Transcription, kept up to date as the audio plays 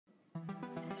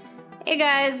Hey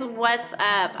guys, what's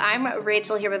up? I'm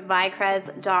Rachel here with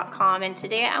vicrez.com, and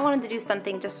today I wanted to do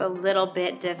something just a little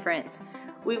bit different.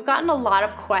 We've gotten a lot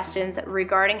of questions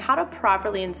regarding how to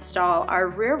properly install our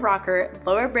rear rocker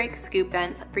lower brake scoop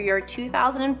vents for your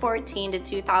 2014 to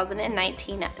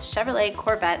 2019 Chevrolet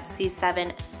Corvette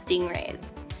C7 Stingrays.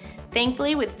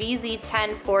 Thankfully, with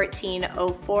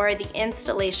vz101404, the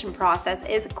installation process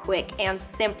is quick and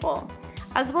simple,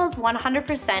 as well as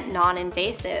 100%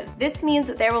 non-invasive. This means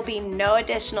that there will be no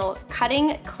additional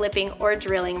cutting, clipping, or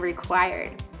drilling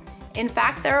required. In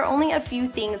fact, there are only a few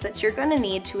things that you're going to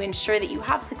need to ensure that you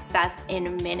have success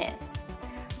in minutes.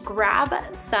 Grab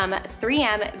some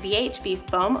 3M VHB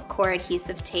foam core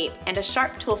adhesive tape and a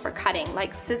sharp tool for cutting,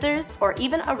 like scissors or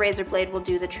even a razor blade will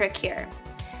do the trick here.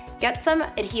 Get some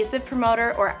adhesive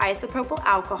promoter or isopropyl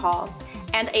alcohol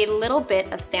and a little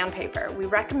bit of sandpaper. We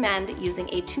recommend using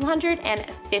a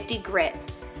 250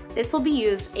 grit. This will be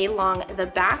used along the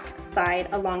back side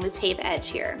along the tape edge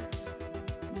here.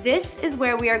 This is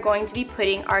where we are going to be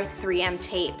putting our 3M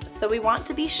tape, so we want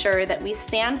to be sure that we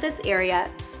sand this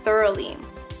area thoroughly.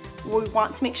 We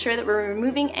want to make sure that we're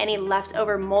removing any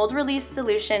leftover mold release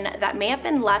solution that may have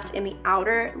been left in the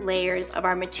outer layers of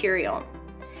our material.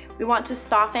 We want to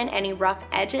soften any rough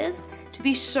edges to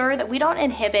be sure that we don't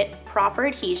inhibit proper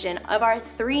adhesion of our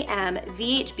 3M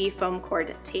VHB foam core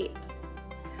tape.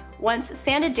 Once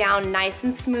sanded down nice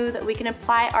and smooth, we can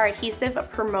apply our adhesive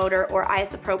promoter or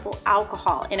isopropyl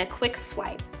alcohol in a quick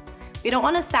swipe. We don't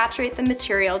want to saturate the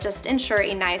material, just ensure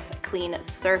a nice clean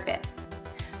surface.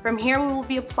 From here, we will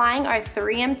be applying our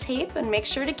 3M tape, and make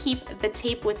sure to keep the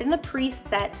tape within the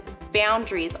preset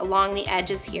boundaries along the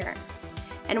edges here.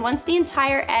 And once the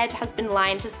entire edge has been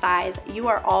lined to size, you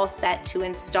are all set to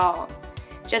install.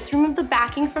 Just remove the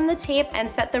backing from the tape and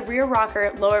set the rear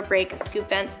rocker lower brake scoop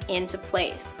vents into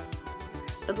place.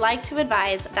 I'd like to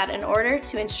advise that in order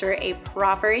to ensure a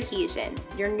proper adhesion,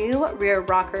 your new rear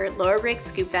rocker lower brake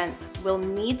scoop vents will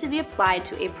need to be applied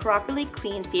to a properly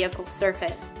cleaned vehicle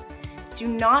surface. Do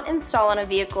not install on a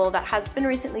vehicle that has been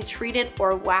recently treated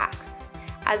or waxed,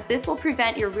 as this will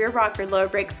prevent your rear rocker lower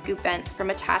brake scoop vents from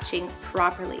attaching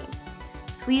properly.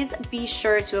 Please be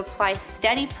sure to apply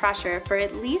steady pressure for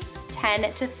at least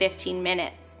 10 to 15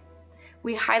 minutes.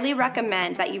 We highly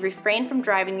recommend that you refrain from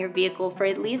driving your vehicle for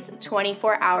at least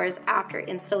 24 hours after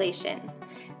installation.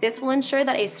 This will ensure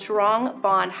that a strong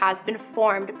bond has been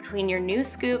formed between your new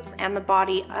scoops and the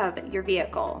body of your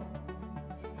vehicle.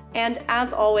 And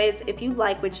as always, if you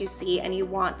like what you see and you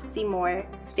want to see more,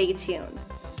 stay tuned.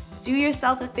 Do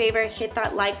yourself a favor, hit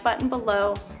that like button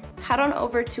below, head on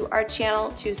over to our channel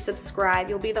to subscribe.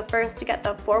 You'll be the first to get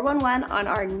the 411 on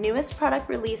our newest product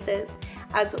releases,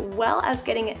 as well as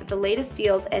getting the latest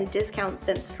deals and discounts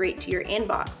sent straight to your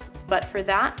inbox. But for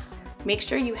that, make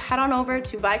sure you head on over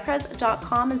to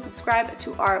vicrez.com and subscribe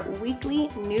to our weekly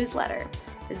newsletter.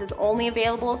 This is only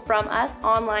available from us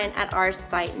online at our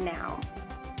site now.